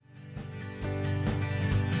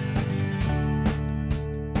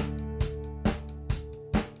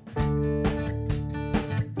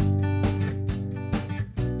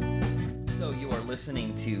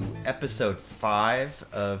listening to episode 5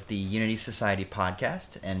 of the Unity Society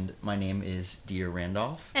podcast, and my name is Dear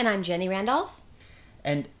Randolph. And I'm Jenny Randolph.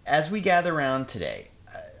 And as we gather around today,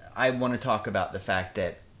 I want to talk about the fact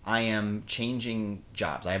that I am changing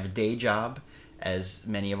jobs. I have a day job, as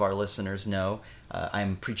many of our listeners know.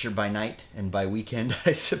 I'm preacher by night and by weekend,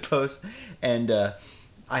 I suppose. And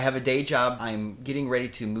I have a day job. I'm getting ready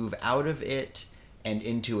to move out of it and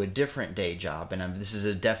into a different day job. And this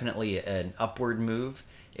is definitely an upward move.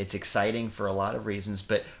 It's exciting for a lot of reasons.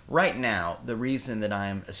 But right now, the reason that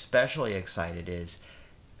I'm especially excited is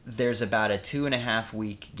there's about a 2.5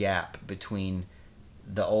 week gap between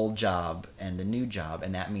the old job and the new job.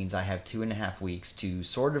 And that means I have 2.5 weeks to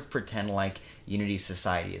sort of pretend like Unity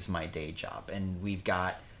Society is my day job. And we've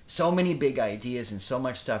got so many big ideas and so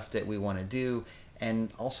much stuff that we want to do.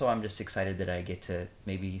 And also, I'm just excited that I get to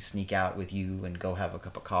maybe sneak out with you and go have a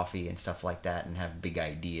cup of coffee and stuff like that and have big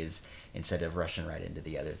ideas instead of rushing right into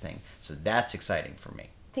the other thing. So that's exciting for me.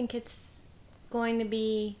 I think it's going to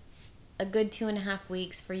be a good 2.5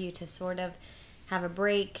 weeks for you to sort of have a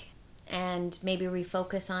break and maybe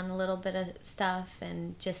refocus on a little bit of stuff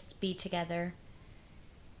and just be together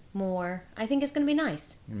more. I think it's going to be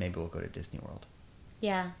nice. Maybe we'll go to Disney World.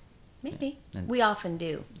 Yeah, maybe. Yeah. We often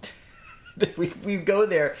do. We go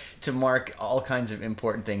there to mark all kinds of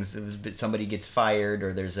important things. Somebody gets fired,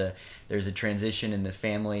 or there's a transition in the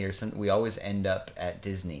family, or something. We always end up at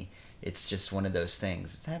Disney. It's just one of those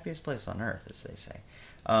things. It's the happiest place on earth, as they say.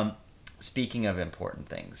 Speaking of important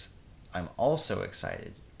things, I'm also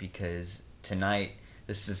excited because tonight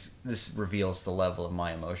this reveals the level of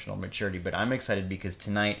my emotional maturity. But I'm excited because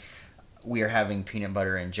tonight we are having peanut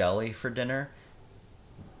butter and jelly for dinner.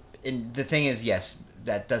 And the thing is, yes,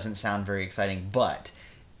 that doesn't sound very exciting, but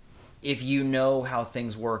if you know how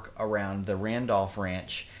things work around the Randolph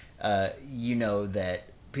Ranch, you know that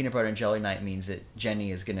peanut butter and jelly night means that Jenny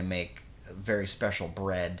is going to make a very special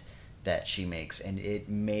bread that she makes, and it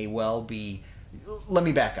may well be... Let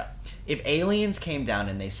me back up. If aliens came down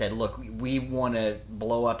and they said, look, we want to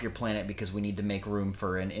blow up your planet because we need to make room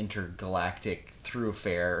for an intergalactic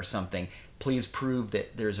thoroughfare or something, please prove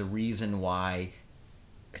that there's a reason why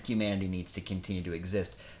humanity needs to continue to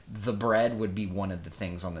exist, the bread would be one of the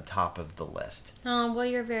things on the top of the list. Oh, well,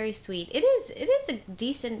 you're very sweet. It's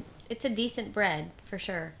a decent bread, for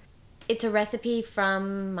sure. It's a recipe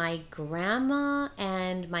from my grandma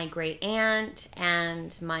and my great aunt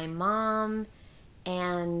and my mom,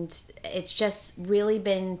 and it's just really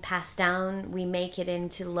been passed down. We make it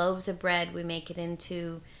into loaves of bread. We make it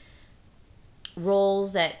into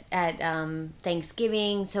rolls at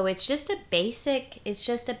Thanksgiving. So it's just a basic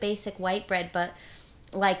white bread. But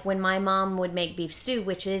like when my mom would make beef stew,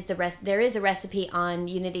 which is there is a recipe on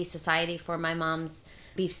Unity Society for my mom's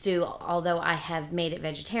beef stew, although I have made it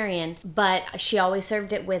vegetarian, but she always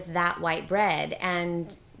served it with that white bread,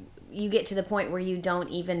 and you get to the point where you don't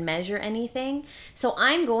even measure anything. So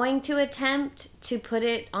I'm going to attempt to put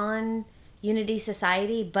it on Unity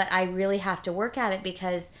Society, but I really have to work at it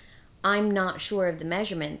because I'm not sure of the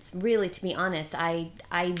measurements. Really, to be honest, I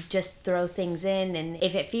just throw things in, and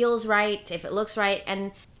if it feels right, if it looks right,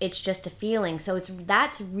 and it's just a feeling. So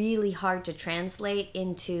that's really hard to translate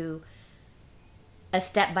into a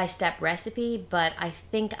step-by-step recipe, but I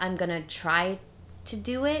think I'm going to try to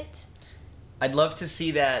do it. I'd love to see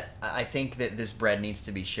that. I think that this bread needs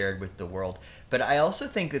to be shared with the world. But I also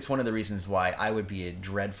think that's one of the reasons why I would be a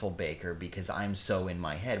dreadful baker, because I'm so in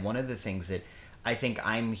my head. One of the things that I think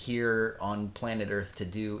I'm here on planet Earth to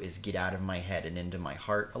do is get out of my head and into my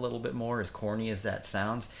heart a little bit more, as corny as that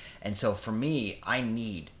sounds. And so for me, I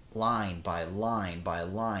need line by line by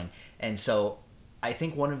line. And so I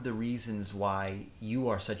think one of the reasons why you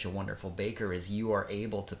are such a wonderful baker is you are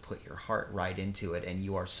able to put your heart right into it, and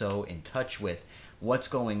you are so in touch with what's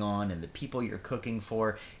going on and the people you're cooking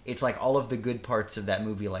for. It's like all of the good parts of that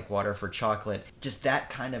movie, like Water for Chocolate, just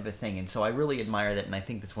that kind of a thing. And so I really admire that, and I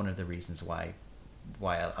think that's one of the reasons why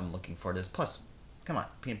I'm looking forward to this. Plus, come on,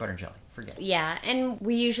 peanut butter and jelly, forget it. Yeah, and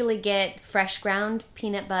we usually get fresh ground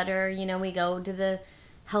peanut butter. You know, we go to the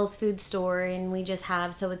health food store and we just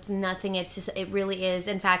have, so it's nothing, it really is.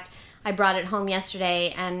 In fact, I brought it home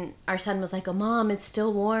yesterday and our son was like, oh mom, it's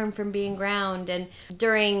still warm from being ground. And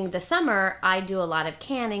during the summer I do a lot of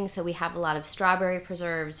canning, so we have a lot of strawberry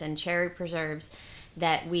preserves and cherry preserves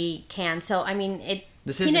that we can. So I mean,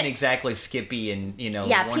 this isn't exactly Skippy and,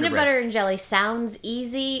 yeah, Wonder peanut Bread. butter and jelly sounds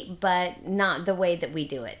easy, but not the way that we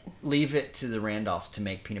do it. Leave it to the Randolphs to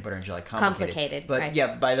make peanut butter and jelly complicated. But right.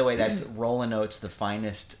 Yeah, by the way, that's Rollin' Oats, the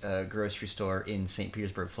finest grocery store in St.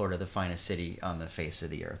 Petersburg, Florida, the finest city on the face of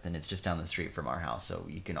the earth. And it's just down the street from our house, so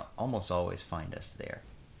you can almost always find us there.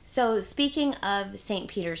 So speaking of St.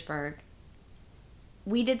 Petersburg,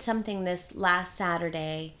 we did something this last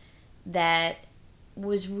Saturday that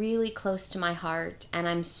was really close to my heart, and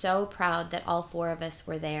I'm so proud that all four of us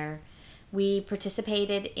were there. We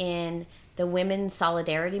participated in the Women's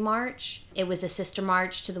Solidarity March. It was a sister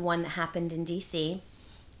march to the one that happened in DC,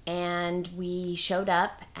 and we showed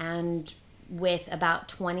up and with about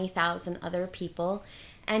 20,000 other people.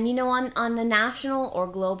 And you know, on the national or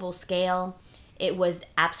global scale, it was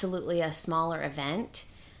absolutely a smaller event,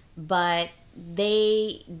 but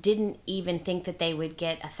they didn't even think that they would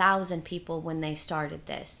get 1,000 people when they started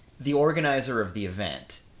this. The organizer of the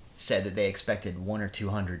event said that they expected 100 or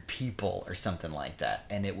 200 people or something like that,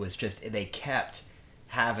 and it was just, they kept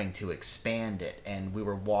having to expand it, and we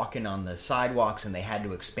were walking on the sidewalks and they had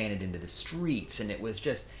to expand it into the streets, and it was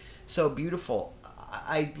just so beautiful.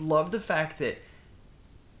 I love the fact that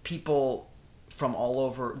people from all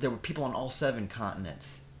over, there were people on all 7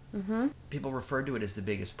 continents. Mm-hmm. People referred to it as the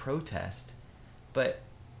biggest protest, but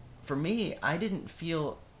for me, I didn't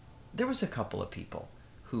feel, there was a couple of people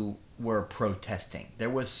who were protesting. There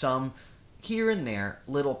was some here and there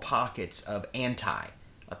little pockets of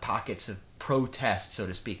pockets of protest, so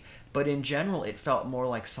to speak. But in general, it felt more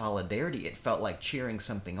like solidarity. It felt like cheering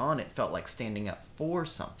something on. It felt like standing up for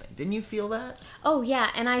something. Didn't you feel that? Oh, yeah.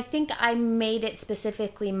 And I think I made it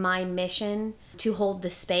specifically my mission to hold the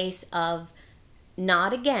space of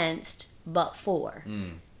not against, but for.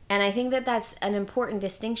 And I think that that's an important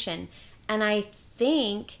distinction. And I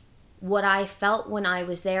think what I felt when I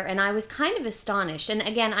was there, and I was kind of astonished. And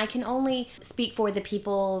again, I can only speak for the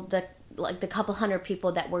people, the couple hundred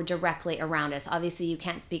people that were directly around us. Obviously, you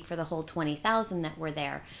can't speak for the whole 20,000 that were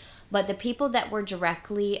there. But the people that were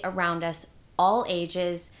directly around us, all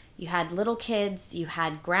ages, you had little kids, you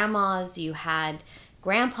had grandmas, you had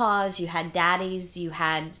grandpas, you had daddies, you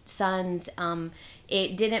had sons.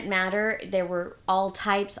 It didn't matter. There were all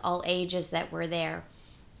types, all ages that were there.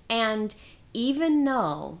 And even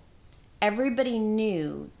though everybody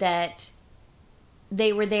knew that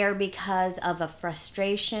they were there because of a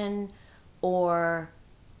frustration or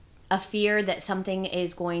a fear that something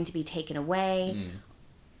is going to be taken away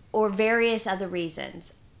or various other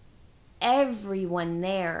reasons, everyone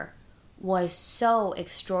there was so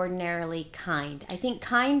extraordinarily kind. I think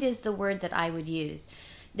kind is the word that I would use.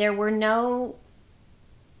 There were no...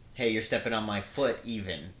 Hey, you're stepping on my foot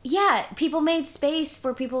even. Yeah, people made space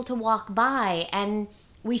for people to walk by, and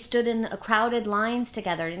we stood in crowded lines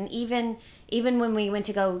together. And even when we went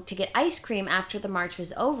to go to get ice cream after the march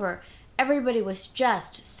was over, everybody was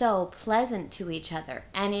just so pleasant to each other.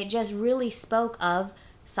 And it just really spoke of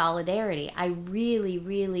solidarity. I really,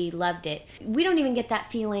 really loved it. We don't even get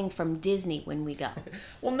that feeling from Disney when we go.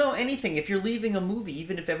 Well, no, anything. If you're leaving a movie,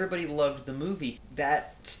 even if everybody loved the movie,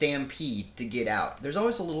 that stampede to get out, there's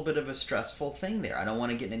always a little bit of a stressful thing there. I don't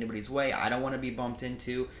want to get in anybody's way. I don't want to be bumped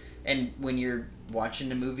into. And when you're watching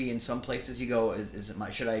the movie, in some places you go,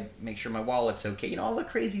 should I make sure my wallet's okay? You know, all the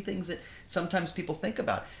crazy things that sometimes people think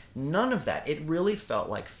about. None of that. It really felt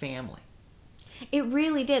like family. It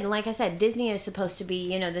really did. And like I said, Disney is supposed to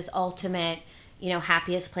be, this ultimate,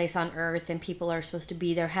 happiest place on earth, and people are supposed to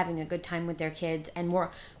be there having a good time with their kids. And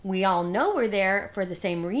we all know we're there for the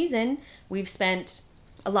same reason. We've spent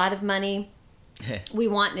a lot of money. We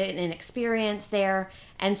want an experience there.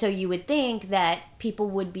 And so you would think that people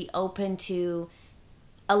would be open to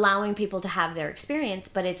allowing people to have their experience,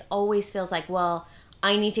 but it always feels like, well,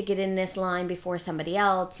 I need to get in this line before somebody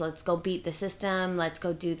else. Let's go beat the system. Let's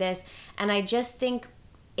go do this. And I just think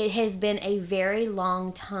it has been a very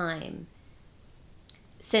long time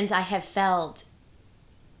since I have felt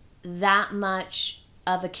that much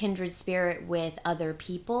of a kindred spirit with other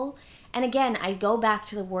people. And again, I go back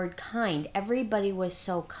to the word kind. Everybody was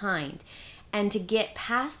so kind. And to get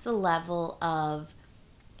past the level of,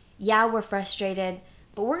 yeah, we're frustrated,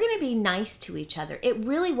 but we're going to be nice to each other. It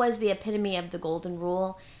really was the epitome of the golden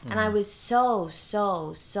rule. And I was so,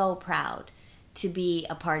 so, so proud to be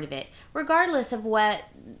a part of it, regardless of what,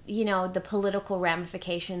 the political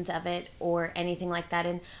ramifications of it or anything like that.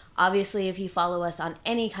 And obviously, if you follow us on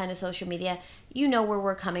any kind of social media, you know where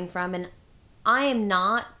we're coming from. And I am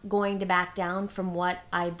not going to back down from what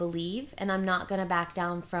I believe, and I'm not going to back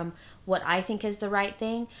down from what I think is the right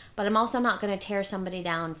thing, but I'm also not going to tear somebody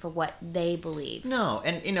down for what they believe. No,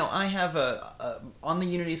 and I have on the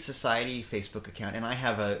Unity Society Facebook account, and I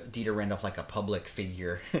have a Dieter Randolph, like a public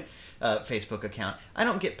figure Facebook account. I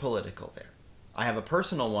don't get political there. I have a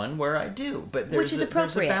personal one where I do, but there's a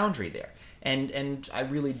boundary there. And I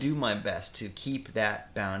really do my best to keep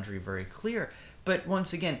that boundary very clear. But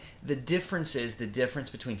once again, the difference is the difference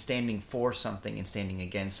between standing for something and standing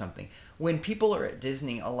against something. When people are at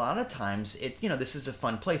Disney, a lot of times, this is a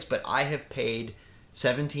fun place, but I have paid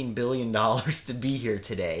 $17 billion to be here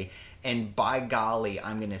today, and by golly,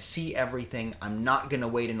 I'm going to see everything. I'm not going to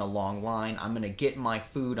wait in a long line. I'm going to get my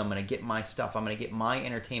food. I'm going to get my stuff. I'm going to get my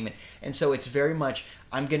entertainment. And so it's very much,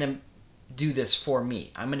 I'm going to do this for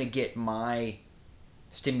me. I'm going to get my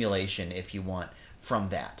stimulation, if you want, from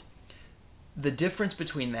that. The difference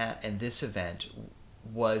between that and this event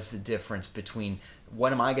was the difference between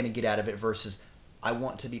what am I going to get out of it versus I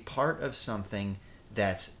want to be part of something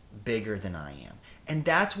that's bigger than I am. And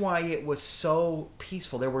that's why it was so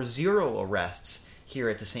peaceful. There were 0 arrests here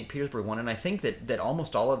at the St. Petersburg one, and I think that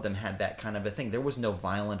almost all of them had that kind of a thing. There was no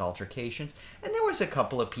violent altercations, and there was a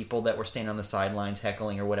couple of people that were standing on the sidelines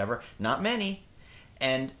heckling or whatever. Not many.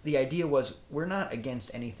 And the idea was, we're not against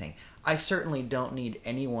anything. I certainly don't need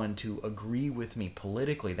anyone to agree with me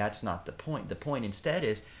politically. That's not the point. The point instead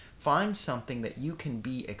is, find something that you can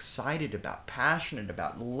be excited about, passionate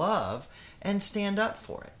about, love, and stand up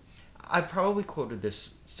for it. I've probably quoted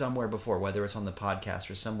this somewhere before, whether it's on the podcast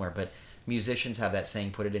or somewhere, but musicians have that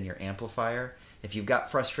saying, put it in your amplifier. If you've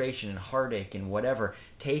got frustration and heartache and whatever,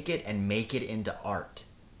 take it and make it into art.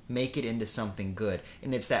 Make it into something good.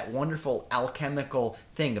 And it's that wonderful alchemical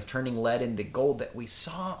thing of turning lead into gold that we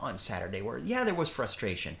saw on Saturday where, yeah, there was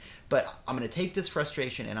frustration, but I'm going to take this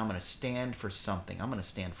frustration and I'm going to stand for something. I'm going to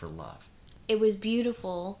stand for love. It was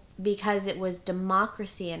beautiful because it was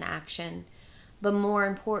democracy in action. But more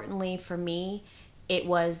importantly for me, it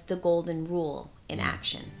was the golden rule in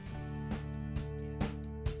action.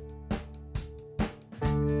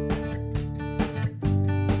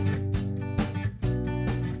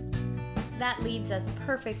 That leads us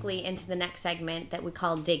perfectly into the next segment that we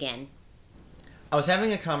call Dig In. I was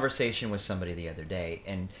having a conversation with somebody the other day,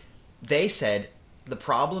 and they said the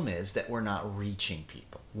problem is that we're not reaching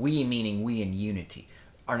people. We, meaning we in Unity,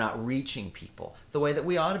 are not reaching people the way that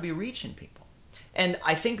we ought to be reaching people. And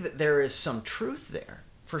I think that there is some truth there,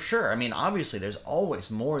 for sure. I mean, obviously, there's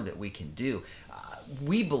always more that we can do.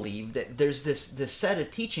 We believe that there's this set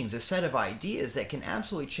of teachings, this set of ideas that can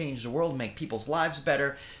absolutely change the world, make people's lives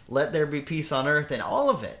better, let there be peace on earth, and all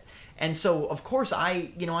of it. And so, of course,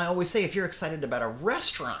 I always say, if you're excited about a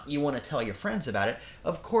restaurant, you want to tell your friends about it.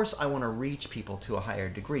 Of course, I want to reach people to a higher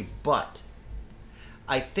degree. But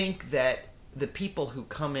I think that the people who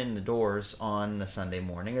come in the doors on a Sunday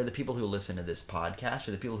morning, or the people who listen to this podcast,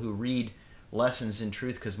 or the people who read Lessons in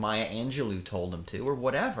Truth because Maya Angelou told them to, or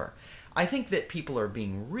whatever, I think that people are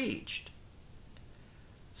being reached.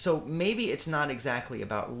 So maybe it's not exactly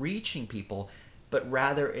about reaching people, but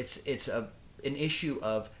rather it's an issue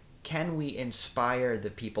of, can we inspire the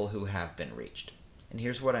people who have been reached? And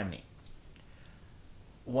here's what I mean.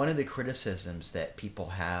 One of the criticisms that people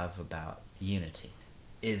have about Unity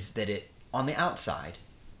is that it, on the outside,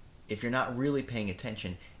 if you're not really paying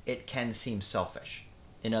attention, it can seem selfish.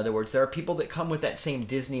 In other words, there are people that come with that same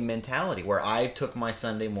Disney mentality where I took my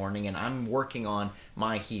Sunday morning and I'm working on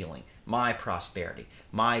my healing, my prosperity,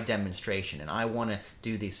 my demonstration, and I want to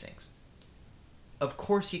do these things. Of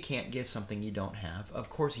course you can't give something you don't have.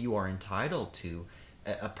 Of course you are entitled to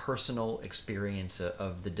a personal experience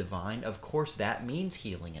of the divine. Of course that means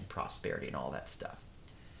healing and prosperity and all that stuff.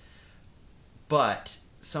 But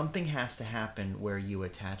something has to happen where you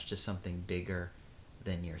attach to something bigger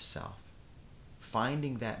than yourself.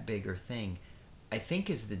 Finding that bigger thing, I think,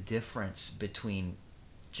 is the difference between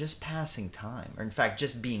just passing time, or in fact,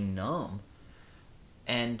 just being numb,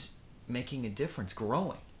 and making a difference,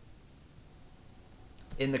 growing.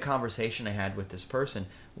 In the conversation I had with this person,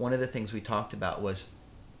 one of the things we talked about was,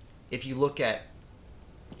 if you look at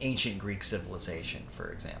ancient Greek civilization, for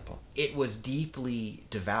example, it was deeply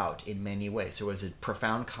devout in many ways. There was a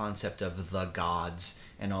profound concept of the gods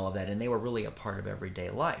and all of that, and they were really a part of everyday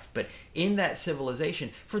life. But in that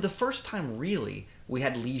civilization, for the first time, really, we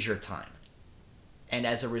had leisure time. And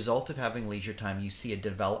as a result of having leisure time, you see a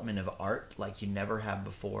development of art like you never have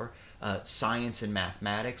before, science and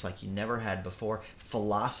mathematics like you never had before,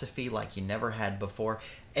 philosophy like you never had before.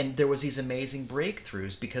 And there was these amazing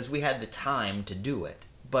breakthroughs because we had the time to do it.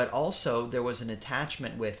 But also there was an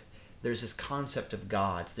attachment with, there's this concept of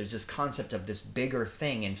gods, there's this concept of this bigger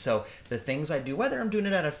thing. And so the things I do, whether I'm doing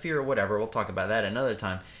it out of fear or whatever, we'll talk about that another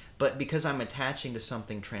time, but because I'm attaching to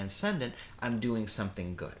something transcendent, I'm doing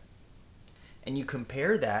something good. And you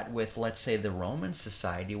compare that with, let's say, the Roman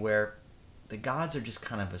society where the gods are just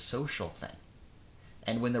kind of a social thing.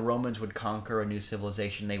 And when the Romans would conquer a new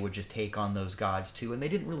civilization, they would just take on those gods too. And they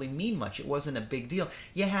didn't really mean much. It wasn't a big deal.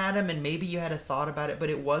 You had them, and maybe you had a thought about it, but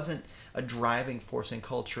it wasn't a driving force in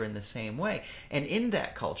culture in the same way. And in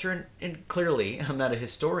that culture, and clearly, I'm not a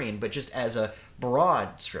historian, but just as a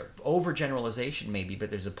broad stroke, overgeneralization maybe, but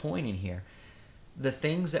there's a point in here, the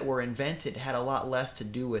things that were invented had a lot less to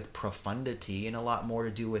do with profundity and a lot more to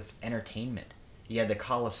do with entertainment. You had the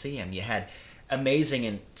Colosseum. You had amazing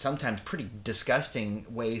and sometimes pretty disgusting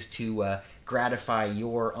ways to gratify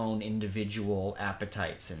your own individual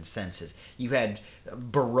appetites and senses. You had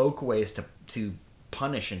Baroque ways to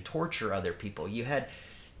punish and torture other people. You had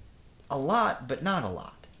a lot, but not a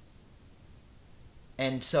lot.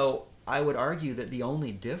 And so I would argue that the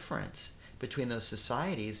only difference between those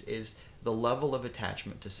societies is the level of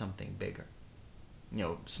attachment to something bigger. You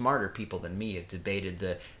know, smarter people than me have debated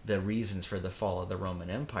the reasons for the fall of the Roman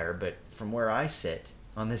Empire, but from where I sit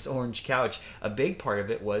on this orange couch, a big part of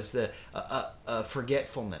it was the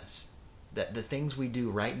forgetfulness that the things we do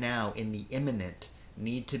right now in the imminent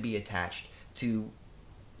need to be attached to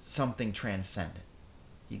something transcendent.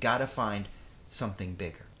 You got to find something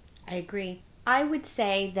bigger. I agree. I would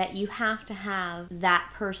say that you have to have that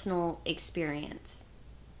personal experience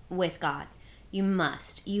with God. You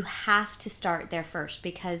must. You have to start there first,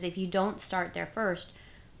 because if you don't start there first,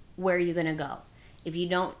 where are you going to go? If you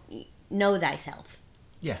don't know thyself.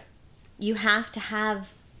 Yeah. You have to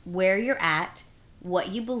have where you're at, what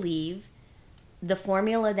you believe, the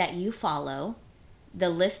formula that you follow, the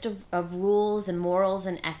list of rules and morals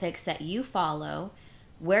and ethics that you follow,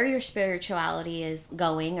 where your spirituality is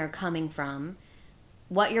going or coming from,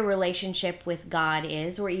 what your relationship with God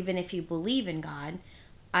is, or even if you believe in God.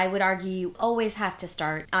 I would argue you always have to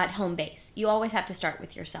start at home base. You always have to start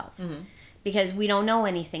with yourself. Mm-hmm. Because we don't know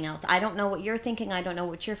anything else. I don't know what you're thinking. I don't know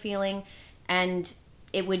what you're feeling. And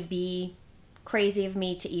it would be crazy of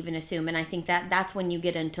me to even assume. And I think that's when you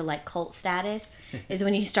get into like cult status, is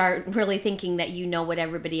when you start really thinking that you know what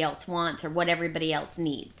everybody else wants or what everybody else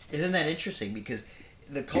needs. Isn't that interesting? Because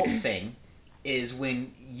the cult thing is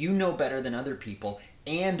when you know better than other people,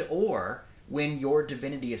 and or when your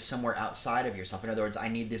divinity is somewhere outside of yourself. In other words, I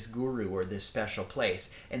need this guru or this special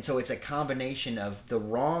place. And so it's a combination of the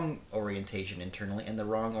wrong orientation internally and the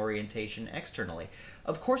wrong orientation externally.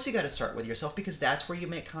 Of course you got to start with yourself, because that's where you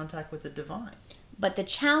make contact with the divine. But the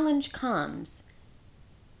challenge comes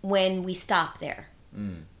when we stop there.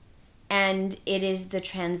 Mm. And it is the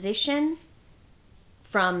transition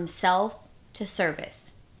from self to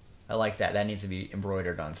service. I like that. That needs to be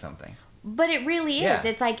embroidered on something. But it really is. Yeah.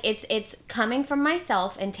 It's like it's coming from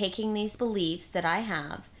myself and taking these beliefs that I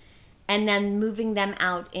have and then moving them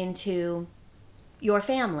out into your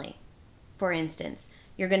family. For instance,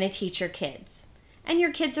 you're going to teach your kids. And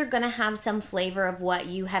your kids are going to have some flavor of what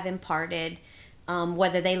you have imparted,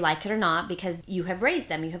 whether they like it or not, because you have raised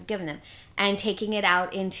them, you have given them. And taking it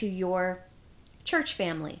out into your church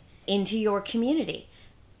family, into your community.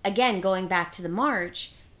 Again, going back to the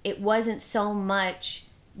march, it wasn't so much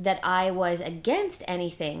that I was against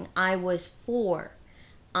anything. I was for.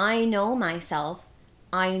 I know myself.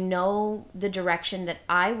 I know the direction that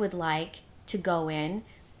I would like to go in.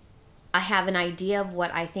 I have an idea of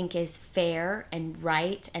what I think is fair and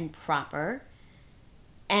right and proper.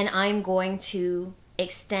 And I'm going to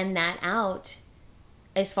extend that out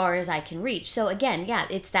as far as I can reach. So again, yeah,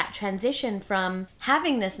 it's that transition from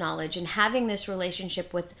having this knowledge and having this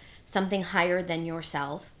relationship with something higher than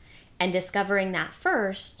yourself and discovering that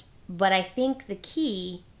first. But I think the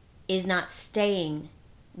key is not staying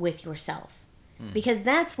with yourself, because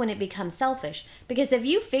that's when it becomes selfish. Because if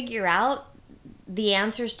you figure out the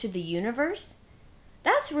answers to the universe,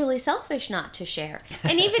 that's really selfish not to share.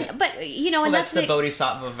 And even, but you know, and well, that's the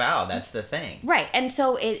Bodhisattva vow. That's the thing, right? And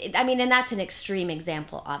so and that's an extreme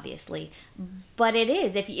example, obviously, but it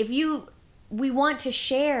is. If we want to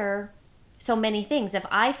share so many things. If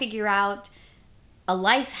I figure out a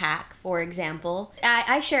life hack, for example,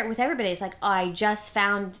 I share it with everybody. It's like, oh, I just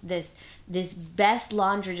found this best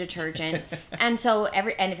laundry detergent. And so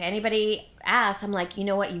if anybody asks, I'm like, you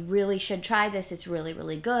know what, you really should try this. It's really,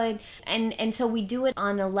 really good. And so we do it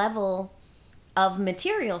on a level of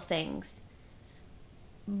material things.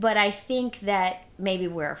 But I think that maybe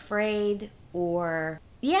we're afraid, or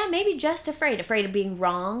maybe just afraid of being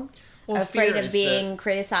wrong, afraid of being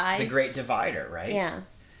criticized. The great divider, right? Yeah.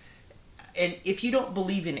 And if you don't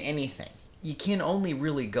believe in anything, you can only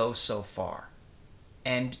really go so far.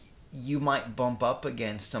 And you might bump up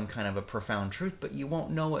against some kind of a profound truth, but you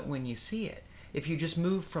won't know it when you see it. If you just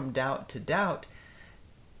move from doubt to doubt,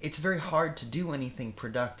 it's very hard to do anything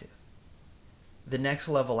productive. The next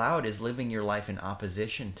level out is living your life in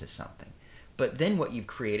opposition to something. But then what you've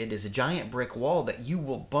created is a giant brick wall that you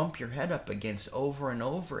will bump your head up against over and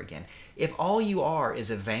over again. If all you are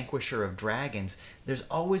is a vanquisher of dragons, there's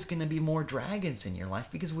always going to be more dragons in your life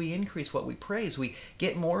because we increase what we praise. We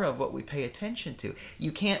get more of what we pay attention to.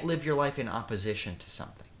 You can't live your life in opposition to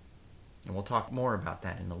something. And we'll talk more about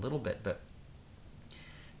that in a little bit, but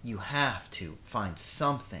you have to find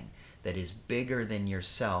something that is bigger than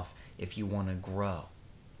yourself if you want to grow.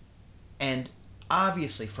 And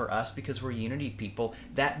obviously for us, because we're Unity people,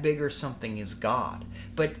 that bigger something is God.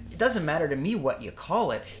 But it doesn't matter to me what you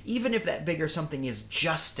call it, even if that bigger something is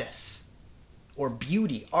justice or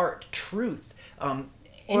beauty, art, truth, or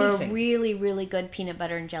anything. a really, really good peanut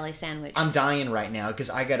butter and jelly sandwich. I'm dying right now because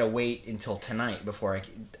I got to wait until tonight before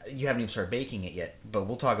you haven't even started baking it yet, but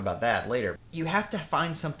we'll talk about that later. You have to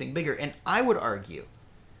find something bigger, and I would argue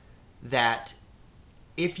that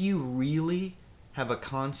if you really have a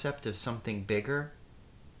concept of something bigger,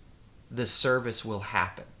 the service will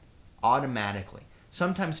happen automatically.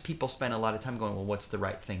 Sometimes people spend a lot of time going, well, what's the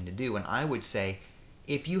right thing to do? And I would say,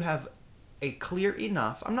 if you have a clear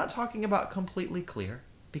enough, I'm not talking about completely clear,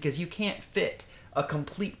 because you can't fit a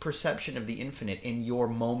complete perception of the infinite in your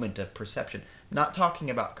moment of perception. I'm not talking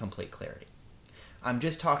about complete clarity. I'm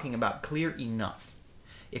just talking about clear enough.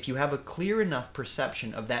 If you have a clear enough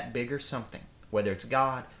perception of that bigger something, whether it's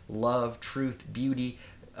God, love, truth, beauty,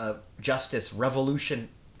 justice, revolution,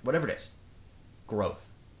 whatever it is, growth.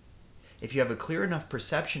 If you have a clear enough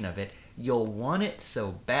perception of it, you'll want it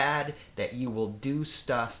so bad that you will do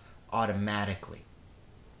stuff automatically.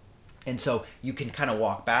 And so you can kind of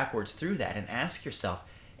walk backwards through that and ask yourself,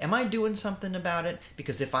 am I doing something about it?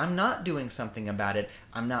 Because if I'm not doing something about it,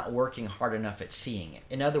 I'm not working hard enough at seeing it.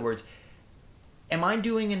 In other words, am I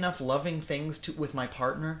doing enough loving things with my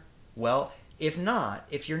partner? Well, if not,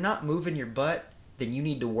 if you're not moving your butt, then you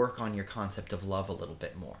need to work on your concept of love a little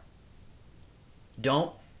bit more.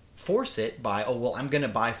 Don't force it by, oh, well, I'm going to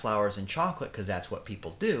buy flowers and chocolate because that's what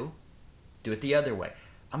people do. Do it the other way.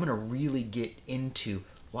 I'm going to really get into,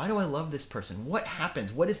 why do I love this person? What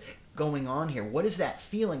happens? What is going on here? What is that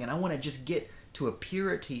feeling? And I want to just get to a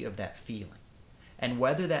purity of that feeling. And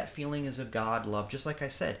whether that feeling is of God, love, just like I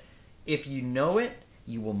said, if you know it,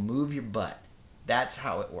 you will move your butt. That's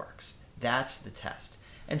how it works. That's the test.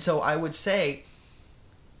 And so I would say,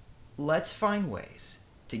 let's find ways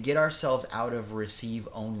to get ourselves out of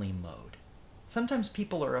receive-only mode. Sometimes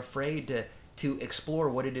people are afraid to explore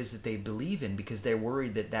what it is that they believe in because they're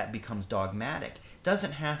worried that that becomes dogmatic. It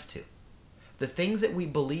doesn't have to. The things that we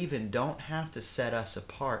believe in don't have to set us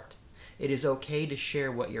apart. It is okay to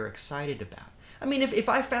share what you're excited about. I mean, if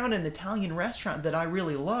I found an Italian restaurant that I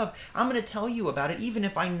really love, I'm going to tell you about it even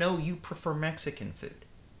if I know you prefer Mexican food.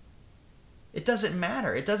 It doesn't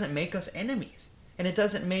matter. It doesn't make us enemies. And it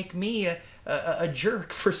doesn't make me a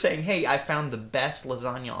jerk for saying, hey, I found the best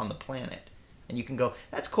lasagna on the planet. And you can go,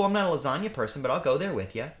 that's cool, I'm not a lasagna person, but I'll go there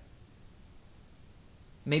with you.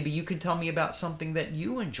 Maybe you can tell me about something that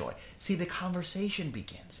you enjoy. See, the conversation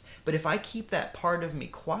begins. But if I keep that part of me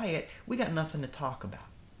quiet, we got nothing to talk about.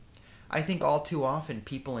 I think all too often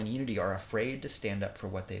people in Unity are afraid to stand up for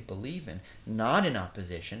what they believe in, not in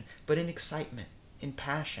opposition, but in excitement, in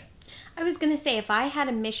passion. I was going to say, if I had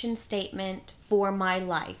a mission statement for my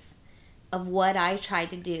life of what I tried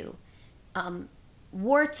to do,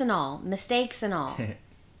 warts and all, mistakes and all,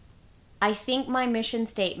 I think my mission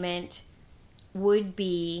statement would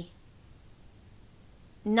be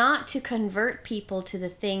not to convert people to the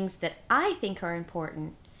things that I think are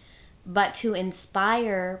important, but to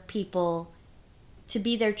inspire people to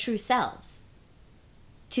be their true selves,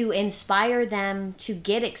 to inspire them to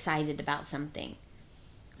get excited about something.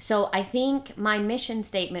 So I think my mission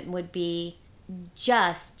statement would be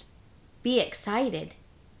just be excited.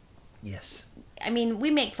 Yes. I mean, we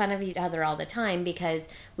make fun of each other all the time because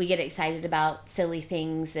we get excited about silly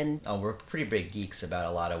things and... Oh, we're pretty big geeks about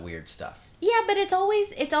a lot of weird stuff. Yeah, but it's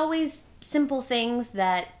always simple things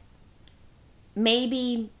that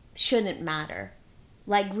maybe shouldn't matter.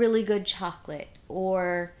 Like really good chocolate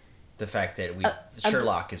or... The fact that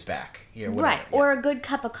Sherlock is back. Right, yeah. Or a good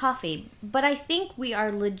cup of coffee. But I think we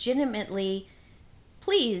are legitimately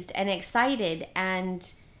pleased and excited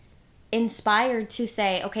and inspired to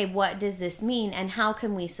say, okay, what does this mean? And how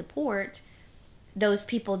can we support those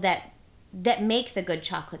people that make the good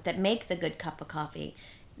chocolate, that make the good cup of coffee,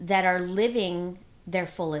 that are living their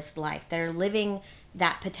fullest life, that are living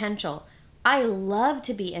that potential? I love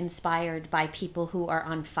to be inspired by people who are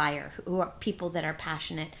on fire, who are people that are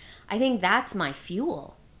passionate. I think that's my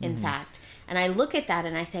fuel, in fact. And I look at that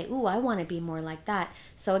and I say, ooh, I want to be more like that.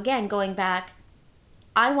 So again, going back,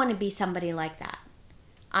 I want to be somebody like that.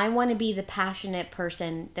 I want to be the passionate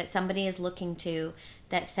person that somebody is looking to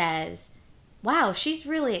that says, wow, she's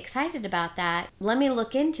really excited about that. Let me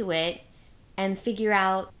look into it and figure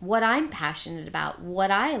out what I'm passionate about,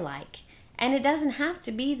 what I like. And it doesn't have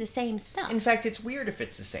to be the same stuff. In fact, it's weird if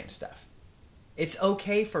it's the same stuff. It's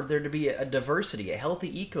okay for there to be a diversity. A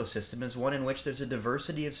healthy ecosystem is one in which there's a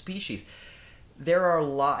diversity of species. There are a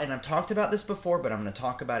lot, and I've talked about this before, but I'm going to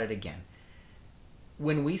talk about it again.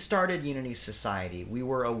 When we started Unity Society, we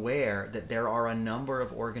were aware that there are a number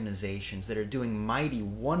of organizations that are doing mighty,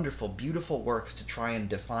 wonderful, beautiful works to try and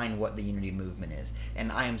define what the Unity movement is.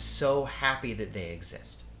 And I am so happy that they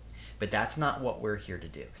exist. But that's not what we're here to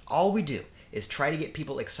do. All we do is try to get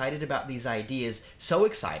people excited about these ideas, so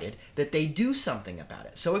excited that they do something about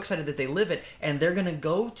it, so excited that they live it, and they're going to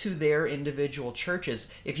go to their individual churches.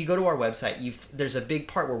 If you go to our website, there's a big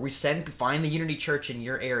part where we find the Unity Church in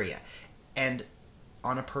your area. And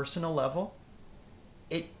on a personal level,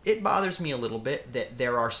 it bothers me a little bit that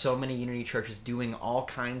there are so many Unity churches doing all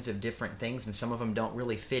kinds of different things, and some of them don't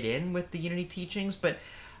really fit in with the Unity teachings, but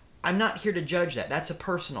I'm not here to judge that. That's a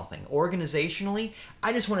personal thing. Organizationally,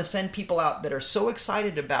 I just want to send people out that are so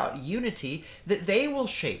excited about unity that they will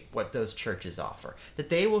shape what those churches offer, that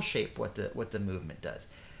they will shape what the movement does.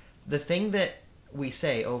 The thing that we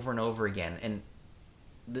say over and over again, and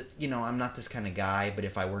I'm not this kind of guy, but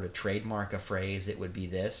if I were to trademark a phrase, it would be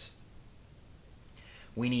this: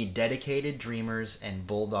 we need dedicated dreamers and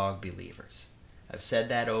bulldog believers. I've said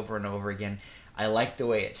that over and over again. I like the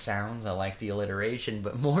way it sounds, I like the alliteration,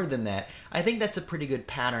 but more than that, I think that's a pretty good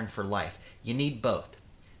pattern for life. You need both.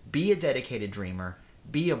 Be a dedicated dreamer,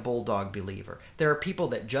 be a bulldog believer. There are people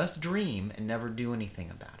that just dream and never do anything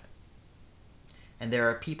about it. And there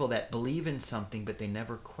are people that believe in something, but they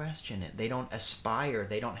never question it. They don't aspire,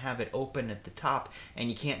 they don't have it open at the top, and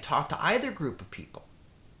you can't talk to either group of people.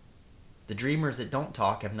 The dreamers that don't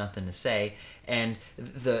talk have nothing to say, and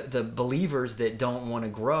the believers that don't want to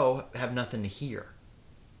grow have nothing to hear.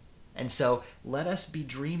 And so let us be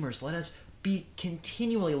dreamers. Let us be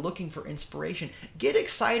continually looking for inspiration. Get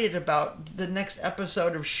excited about the next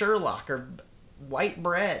episode of Sherlock or White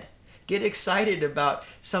Bread. Get excited about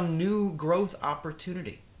some new growth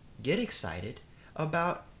opportunity. Get excited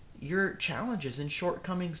about your challenges and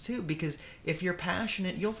shortcomings too, because if you're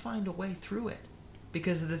passionate, you'll find a way through it.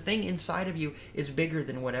 Because the thing inside of you is bigger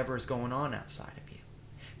than whatever is going on outside of you.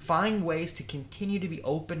 Find ways to continue to be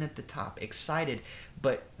open at the top, excited,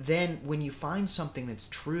 but then when you find something that's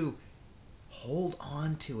true, hold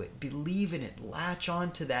on to it, believe in it, latch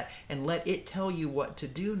on to that, and let it tell you what to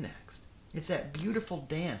do next. It's that beautiful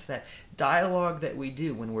dance, that dialogue that we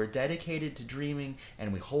do when we're dedicated to dreaming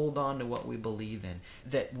and we hold on to what we believe in,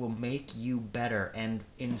 that will make you better, and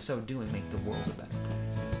in so doing, make the world a better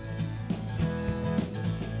place.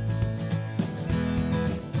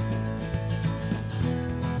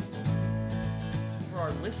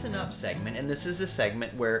 Listen Up segment, and this is a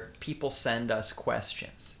segment where people send us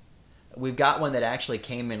questions. We've got one that actually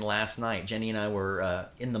came in last night. Jenny and I were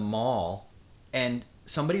in the mall, and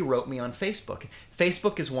somebody wrote me on Facebook.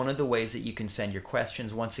 Facebook is one of the ways that you can send your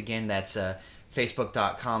questions. Once again, that's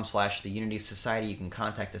facebook.com/The Unity Society. You can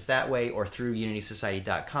contact us that way, or through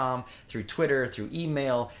unitysociety.com, through Twitter, through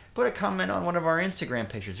email. Put a comment on one of our Instagram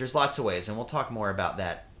pictures. There's lots of ways, and we'll talk more about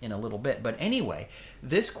that in a little bit. But anyway,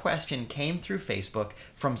 this question came through Facebook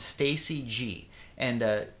from Stacy G.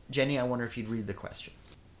 And Jenny, I wonder if you'd read the question.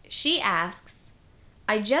 She asks,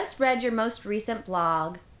 I just read your most recent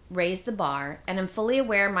blog, Raise the Bar, and am fully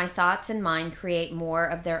aware my thoughts and mine create more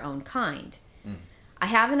of their own kind. I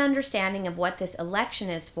have an understanding of what this election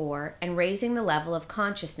is for and raising the level of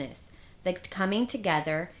consciousness, the coming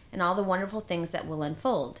together, and all the wonderful things that will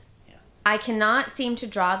unfold. I cannot seem to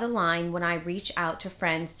draw the line when I reach out to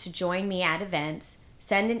friends to join me at events,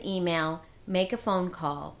 send an email, make a phone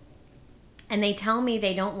call, and they tell me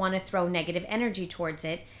they don't want to throw negative energy towards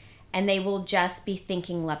it, and they will just be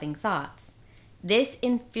thinking loving thoughts. This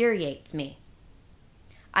infuriates me.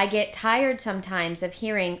 I get tired sometimes of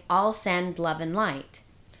hearing all send love and light.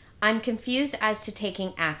 I'm confused as to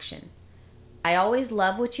taking action. I always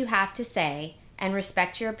love what you have to say and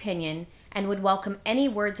respect your opinion and would welcome any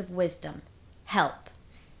words of wisdom. Help.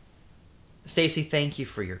 Stacy, thank you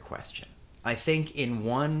for your question. I think in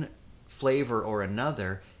one flavor or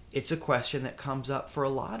another, it's a question that comes up for a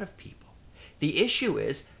lot of people. The issue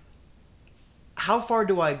is, how far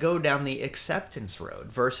do I go down the acceptance road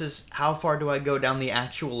versus how far do I go down the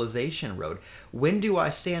actualization road? When do I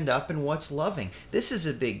stand up and what's loving? This is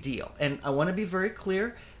a big deal. And I want to be very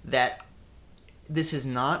clear that this is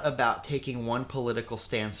not about taking one political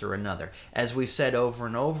stance or another. As we've said over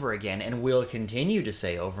and over again, and will continue to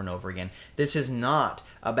say over and over again, this is not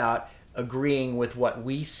about agreeing with what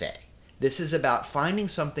we say. This is about finding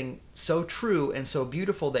something so true and so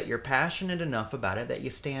beautiful that you're passionate enough about it that you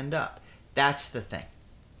stand up. That's the thing.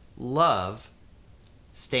 Love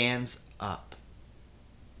stands up.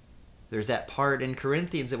 There's that part in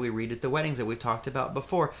Corinthians that we read at the weddings that we talked about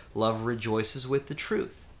before. Love rejoices with the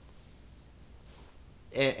truth.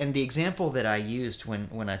 And the example that I used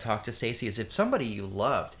when I talked to Stacy is if somebody you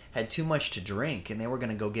loved had too much to drink and they were going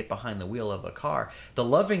to go get behind the wheel of a car, the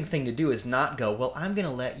loving thing to do is not go, well, I'm going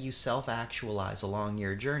to let you self-actualize along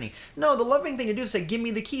your journey. No, the loving thing to do is say, give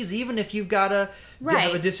me the keys, even if you've got to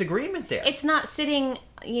have a disagreement there. It's not sitting,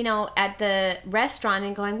 at the restaurant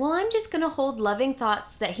and going, well, I'm just going to hold loving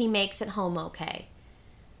thoughts that he makes at home okay.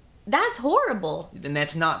 That's horrible. And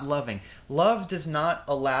that's not loving. Love does not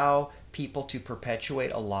allow people to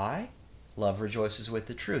perpetuate a lie. Love rejoices with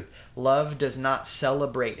the truth. Love does not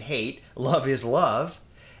celebrate hate. Love is love.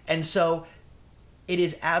 And so it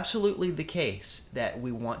is absolutely the case that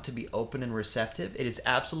we want to be open and receptive. It is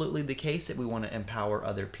absolutely the case that we want to empower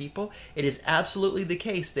other people. It is absolutely the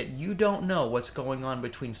case that you don't know what's going on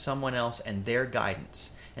between someone else and their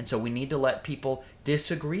guidance. And so we need to let people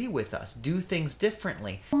disagree with us, do things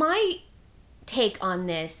differently. My take on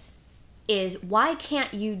this is, why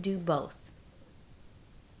can't you do both?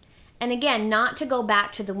 And again, not to go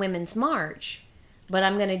back to the Women's March, but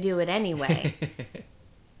I'm going to do it anyway.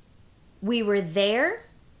 We were there,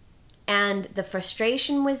 and the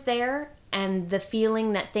frustration was there, and the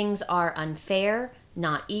feeling that things are unfair,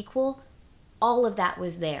 not equal, all of that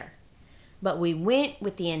was there. But we went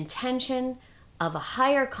with the intention of a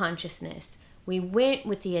higher consciousness. We went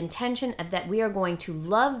with the intention of that we are going to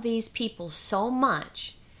love these people so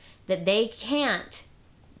much that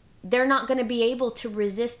they're not going to be able to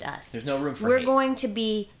resist us. There's no room for We're hate. going to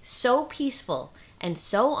be so peaceful and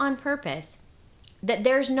so on purpose that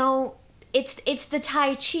there's no, it's the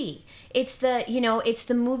Tai Chi. It's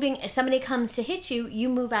the moving, if somebody comes to hit you, you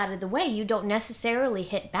move out of the way. You don't necessarily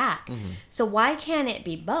hit back. Mm-hmm. So why can't it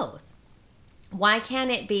be both? Why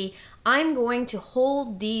can't it be, I'm going to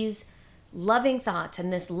hold these loving thoughts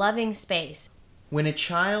and this loving space? When a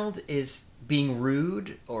child is being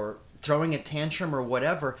rude or throwing a tantrum or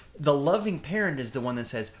whatever, the loving parent is the one that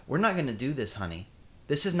says, we're not going to do this, honey.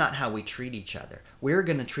 This is not how we treat each other. We're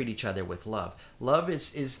going to treat each other with love. Love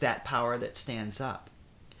is that power that stands up.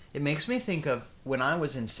 It makes me think of when I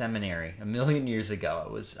was in seminary a million years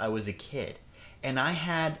ago. I was a kid, and I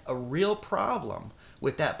had a real problem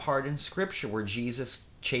with that part in Scripture where Jesus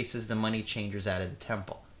chases the money changers out of the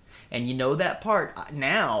temple. And you know that part,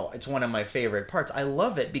 now it's one of my favorite parts. I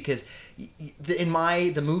love it because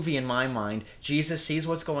the movie in my mind, Jesus sees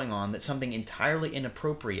what's going on, that's something entirely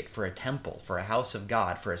inappropriate for a temple, for a house of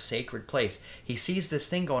God, for a sacred place. He sees this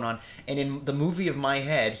thing going on, and in the movie of my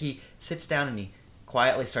head, he sits down and he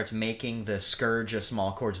quietly starts making the scourge of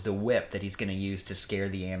small cords, the whip that he's going to use to scare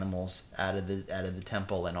the animals out of the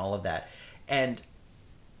temple and all of that. And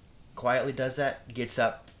quietly does that, gets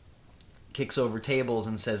up, kicks over tables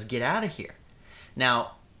and says, get out of here.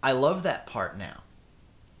 Now, I love that part now.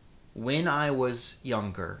 When I was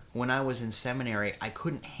younger, when I was in seminary, I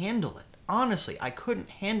couldn't handle it. Honestly, I couldn't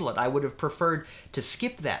handle it. I would have preferred to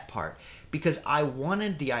skip that part because I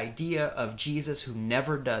wanted the idea of Jesus who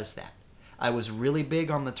never does that. I was really big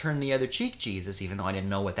on the turn the other cheek Jesus, even though I didn't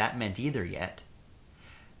know what that meant either yet.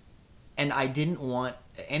 And I didn't want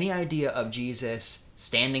any idea of Jesus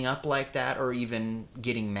standing up like that or even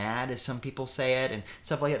getting mad, as some people say it, and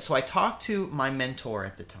stuff like that. So I talked to my mentor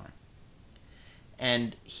at the time.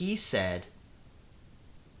 And he said,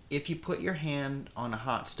 if you put your hand on a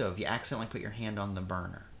hot stove, you accidentally put your hand on the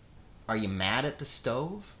burner, are you mad at the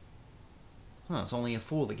stove? It's only a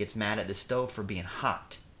fool that gets mad at the stove for being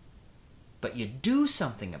hot. But you do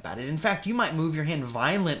something about it. In fact, you might move your hand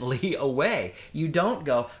violently away. You don't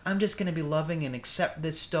go, I'm just going to be loving and accept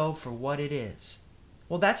this stove for what it is.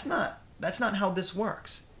 Well, that's not how this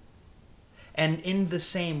works. And in the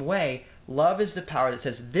same way, love is the power that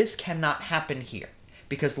says this cannot happen here.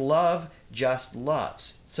 Because love just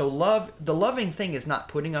loves. So the loving thing is not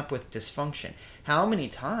putting up with dysfunction. How many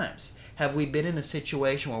times have we been in a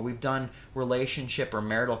situation where we've done relationship or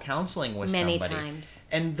marital counseling with somebody? Many times.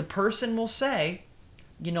 And the person will say,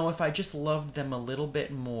 if I just loved them a little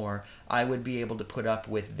bit more, I would be able to put up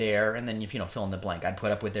with their, and then fill in the blank, I'd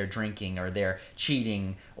put up with their drinking or their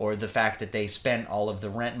cheating or the fact that they spent all of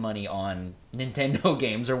the rent money on Nintendo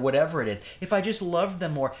games or whatever it is. If I just loved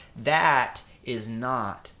them more, that is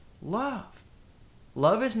not love.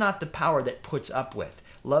 Love is not the power that puts up with.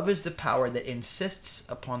 Love is the power that insists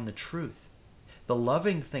upon the truth. The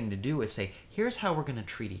loving thing to do is say, here's how we're going to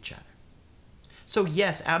treat each other. So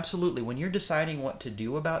yes, absolutely, when you're deciding what to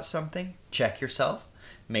do about something, check yourself.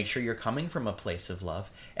 Make sure you're coming from a place of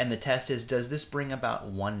love. And the test is, does this bring about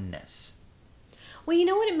oneness? Well, you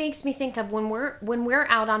know what it makes me think of when we're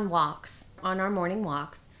out on walks, on our morning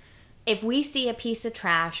walks, if we see a piece of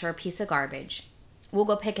trash or a piece of garbage, we'll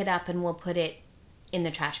go pick it up and we'll put it in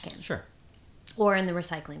the trash can. Sure. Or in the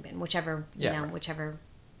recycling bin, whichever Right. whichever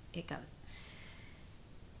it goes.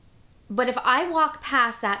 But if I walk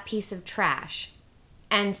past that piece of trash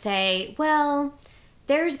and say, well,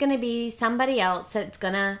 there's going to be somebody else that's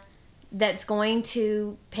going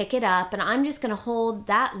to pick it up, and I'm just going to hold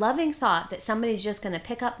that loving thought that somebody's just going to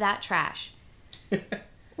pick up that trash.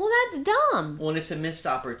 Well, that's dumb. Well, and it's a missed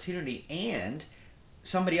opportunity, and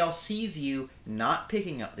somebody else sees you not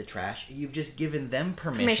picking up the trash. You've just given them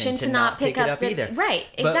permission to not pick it up either. Right,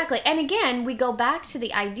 But- exactly. And again, we go back to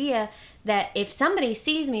the idea that if somebody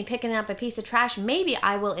sees me picking up a piece of trash, maybe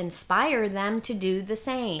I will inspire them to do the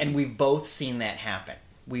same. And we've both seen that happen.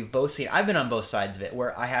 I've been on both sides of it,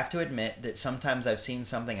 where I have to admit that sometimes I've seen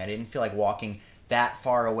something I didn't feel like walking that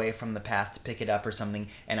far away from the path to pick it up or something,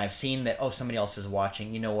 and I've seen that, oh, somebody else is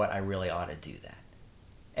watching. You know what? I really ought to do that.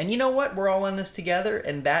 And you know what? We're all in this together,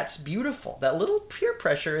 and that's beautiful. That little peer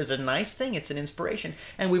pressure is a nice thing. It's an inspiration.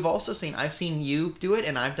 And I've seen you do it,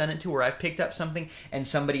 and I've done it too, where I've picked up something, and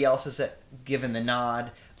somebody else has given the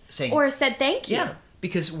nod, saying... Or said thank you. Yeah,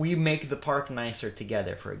 because we make the park nicer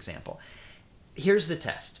together, for example. Here's the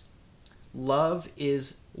test. Love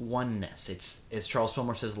is oneness. It's, as Charles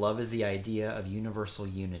Fillmore says, love is the idea of universal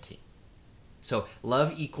unity. So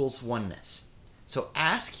love equals oneness. So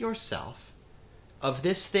ask yourself, of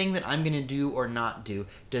this thing that I'm going to do or not do,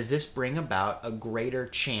 does this bring about a greater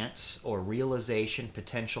chance or realization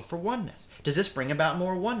potential for oneness? Does this bring about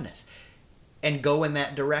more oneness? And go in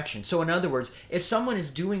that direction. So in other words, if someone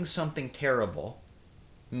is doing something terrible,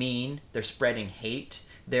 mean, they're spreading hate,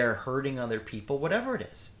 they're hurting other people, whatever it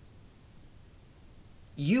is,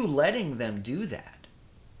 you letting them do that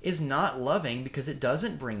is not loving, because it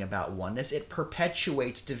doesn't bring about oneness. It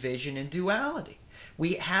perpetuates division and duality.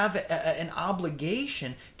 We have an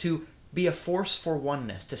obligation to be a force for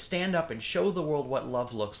oneness, to stand up and show the world what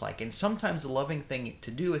love looks like. And sometimes the loving thing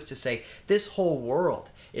to do is to say, this whole world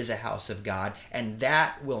is a house of God, and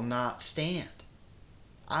that will not stand.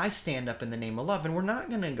 I stand up in the name of love, and we're not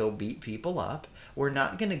going to go beat people up. We're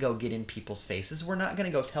not going to go get in people's faces. We're not going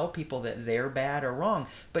to go tell people that they're bad or wrong.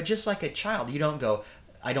 But just like a child, you don't go,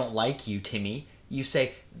 I don't like you, Timmy. You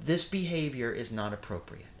say, this behavior is not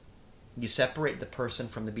appropriate. You separate the person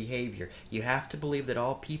from the behavior. You have to believe that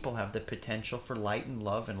all people have the potential for light and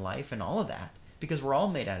love and life and all of that, because we're all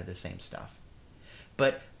made out of the same stuff.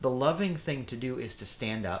 But the loving thing to do is to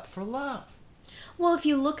stand up for love. Well, if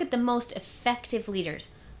you look at the most effective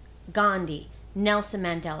leaders, Gandhi, Nelson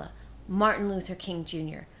Mandela, Martin Luther King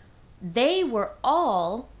Jr., they were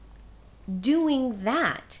all doing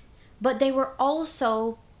that, but they were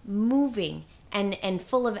also moving and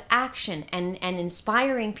full of action and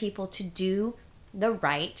inspiring people to do the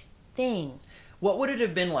right thing. What would it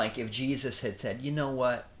have been like if Jesus had said, you know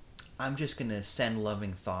what, I'm just going to send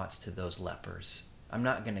loving thoughts to those lepers. I'm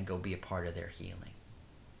not going to go be a part of their healing.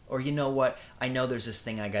 Or you know what, I know there's this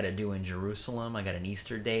thing I got to do in Jerusalem. I got an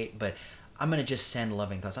Easter date, but I'm going to just send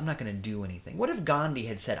loving thoughts. I'm not going to do anything. What if Gandhi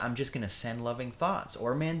had said, I'm just going to send loving thoughts?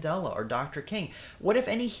 Or Mandela or Dr. King? What if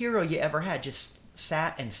any hero you ever had just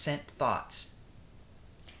sat and sent thoughts?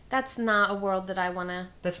 That's not a world that I want to...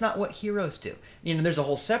 That's not what heroes do. You know, there's a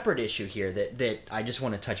whole separate issue here that I just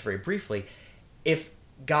want to touch very briefly. If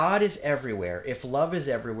God is everywhere, if love is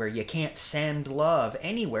everywhere, you can't send love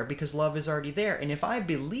anywhere because love is already there. And if I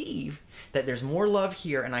believe that there's more love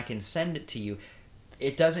here and I can send it to you,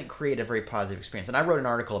 it doesn't create a very positive experience. And I wrote an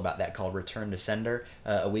article about that called Return to Sender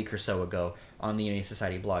a week or so ago on the Unity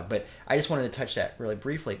Society blog. But I just wanted to touch that really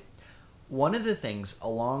briefly. One of the things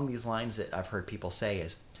along these lines that I've heard people say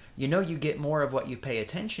is, you know, you get more of what you pay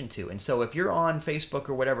attention to. And so if you're on Facebook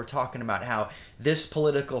or whatever talking about how this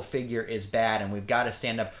political figure is bad and we've got to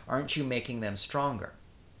stand up, aren't you making them stronger?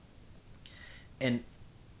 And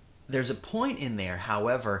there's a point in there,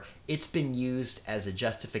 however, it's been used as a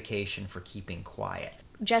justification for keeping quiet.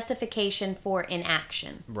 Justification for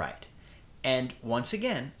inaction. Right. And once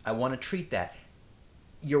again, I want to treat that.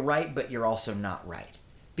 You're right, but you're also not right.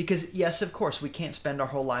 Because, yes, of course, we can't spend our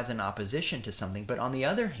whole lives in opposition to something. But on the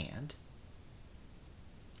other hand,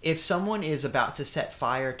 if someone is about to set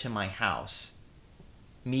fire to my house,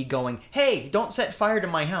 me going, hey, don't set fire to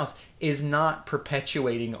my house, is not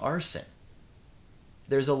perpetuating arson.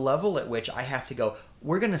 There's a level at which I have to go,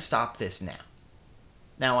 we're going to stop this now.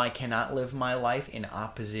 Now, I cannot live my life in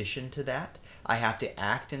opposition to that. I have to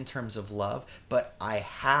act in terms of love, but I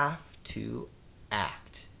have to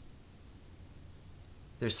act.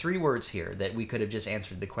 There's 3 words here that we could have just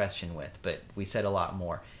answered the question with, but we said a lot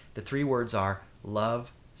more. The 3 words are,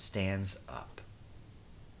 love stands up.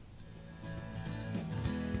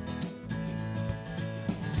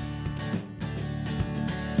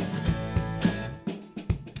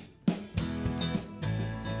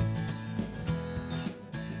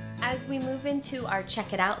 As we move into our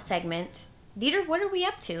Check It Out segment, Dieter, what are we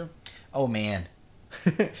up to? Oh, man.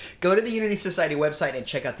 Go to the Unity Society website and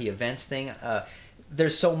check out the events thing.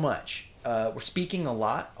 There's so much. We're speaking a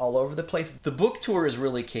lot all over the place. The book tour is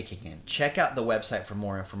really kicking in. Check out the website for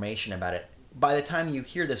more information about it. By the time you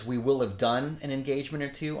hear this, we will have done an engagement or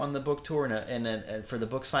 2 on the book tour and for the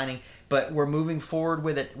book signing, but we're moving forward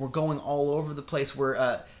with it. We're going all over the place.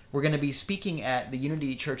 We're going to be speaking at the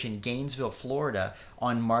Unity Church in Gainesville, Florida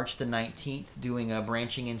on March the 19th, doing a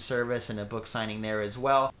branching in service and a book signing there as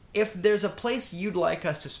well. If there's a place you'd like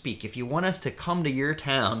us to speak, if you want us to come to your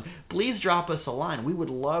town, please drop us a line. We would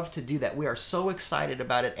love to do that. We are so excited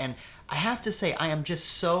about it. And I have to say, I am just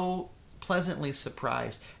so pleasantly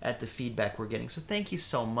surprised at the feedback we're getting. So thank you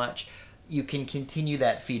so much. You can continue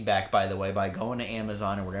that feedback, by the way, by going to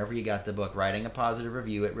Amazon or wherever you got the book, writing a positive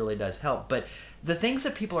review. It really does help. But the things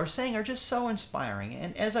that people are saying are just so inspiring.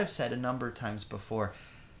 And as I've said a number of times before,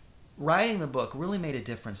 writing the book really made a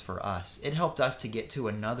difference for us. It helped us to get to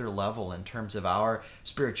another level in terms of our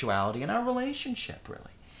spirituality and our relationship,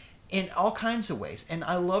 really, in all kinds of ways. And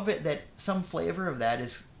I love it that some flavor of that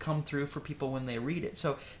has come through for people when they read it.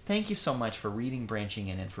 So thank you so much for reading Branching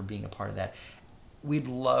In and for being a part of that. We'd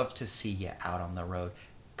love to see you out on the road.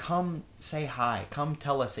 Come say hi. Come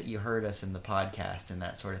tell us that you heard us in the podcast and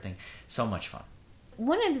that sort of thing. So much fun.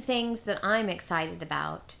 One of the things that I'm excited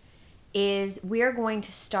about is we're going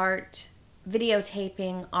to start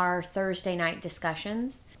videotaping our Thursday night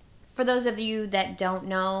discussions. For those of you that don't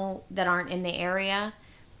know, that aren't in the area,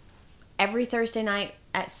 every Thursday night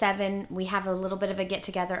at 7, we have a little bit of a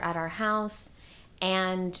get-together at our house,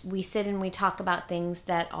 and we sit and we talk about things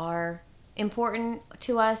that are important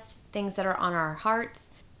to us, things that are on our hearts,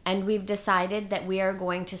 and we've decided that we are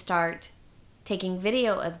going to start taking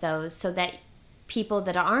video of those so that people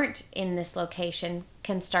that aren't in this location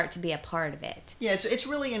can start to be a part of it. Yeah, it's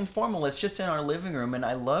really informal. It's just in our living room, and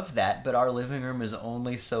I love that, but our living room is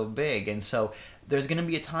only so big, and so there's going to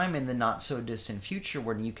be a time in the not-so-distant future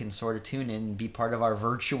when you can sort of tune in and be part of our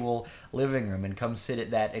virtual living room and come sit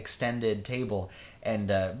at that extended table and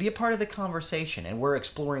be a part of the conversation. And we're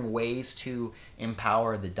exploring ways to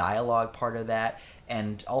empower the dialogue part of that,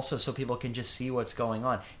 and also so people can just see what's going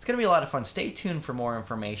on. It's going to be a lot of fun. Stay tuned for more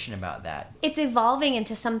information about that. It's evolving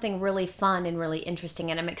into something really fun and really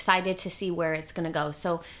interesting, and I'm excited to see where it's going to go.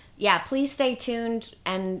 So, yeah, please stay tuned,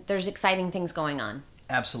 and there's exciting things going on.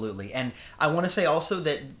 Absolutely. And I want to say also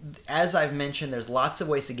that, as I've mentioned, there's lots of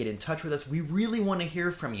ways to get in touch with us. We really want to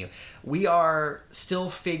hear from you. We are still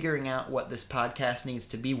figuring out what this podcast needs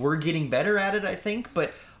to be. We're getting better at it, I think,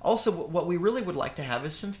 but also what we really would like to have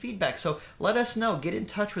is some feedback. So let us know. Get in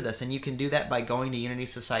touch with us, and you can do that by going to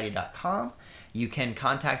unitysociety.com. You can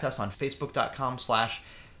contact us on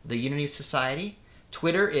facebook.com/The Unity Society.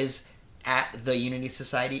 Twitter is at The Unity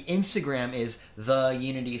Society. Instagram is The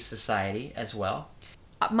Unity Society as well.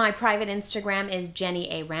 My private Instagram is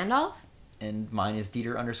Jenny A. Randolph. And mine is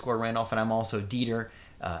Dieter_Randolph, and I'm also Dieter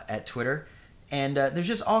at Twitter. And there's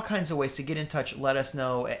just all kinds of ways to get in touch. Let us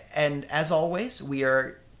know. And as always, we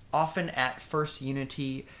are often at First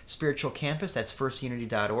Unity Spiritual Campus. That's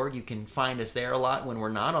firstunity.org. You can find us there a lot when we're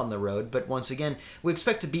not on the road. But once again, we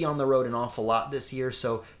expect to be on the road an awful lot this year,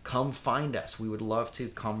 so come find us. We would love to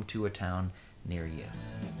come to a town near you.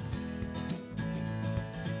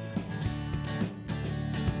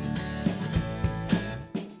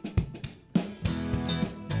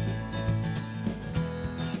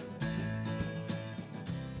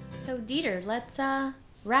 So, Dieter, let's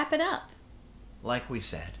wrap it up. Like we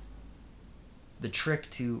said, the trick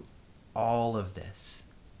to all of this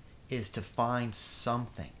is to find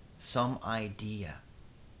something, some idea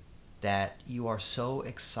that you are so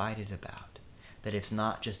excited about that it's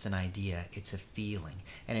not just an idea, it's a feeling.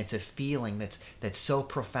 And it's a feeling that's so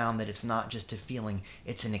profound that it's not just a feeling,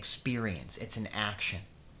 it's an experience, it's an action.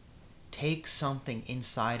 Take something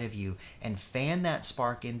inside of you and fan that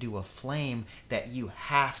spark into a flame that you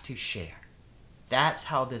have to share. That's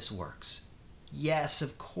how this works. Yes,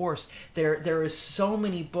 of course, there is so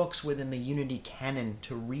many books within the Unity canon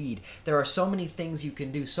to read. There are so many things you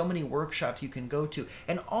can do, so many workshops you can go to,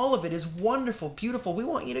 and all of it is wonderful, beautiful. We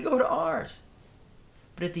want you to go to ours.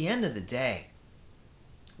 But at the end of the day,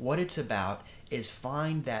 what it's about is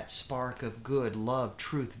find that spark of good, love,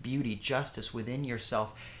 truth, beauty, justice within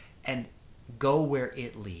yourself and go where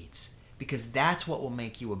it leads. Because that's what will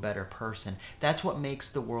make you a better person. That's what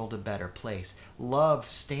makes the world a better place. Love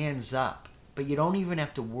stands up, but you don't even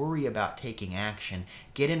have to worry about taking action.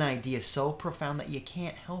 Get an idea so profound that you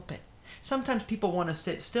can't help it. Sometimes people want to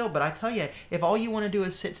sit still, but I tell you, if all you want to do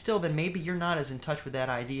is sit still, then maybe you're not as in touch with that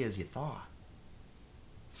idea as you thought.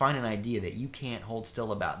 Find an idea that you can't hold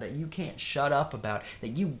still about, that you can't shut up about,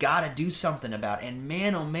 that you got to do something about, and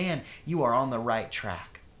man, oh man, you are on the right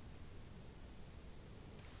track.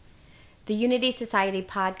 The Unity Society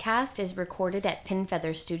podcast is recorded at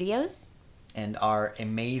Pinfeather Studios. And our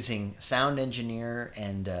amazing sound engineer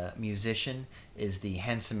and musician is the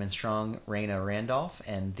handsome and strong Raina Randolph,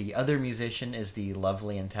 and the other musician is the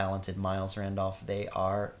lovely and talented Miles Randolph. They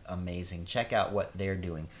are amazing. Check out what they're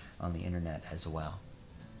doing on the internet as well.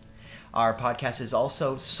 Our podcast is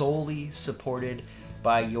also solely supported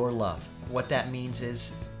by your love. What that means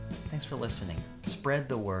is, thanks for listening. Spread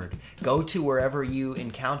the word. Go to wherever you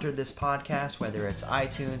encounter this podcast, whether it's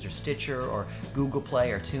iTunes or Stitcher or Google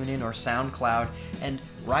Play or TuneIn or SoundCloud, and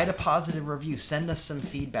write a positive review. Send us some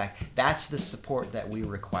feedback. That's the support that we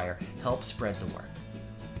require. Help spread the word.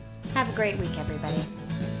 Have a great week, everybody.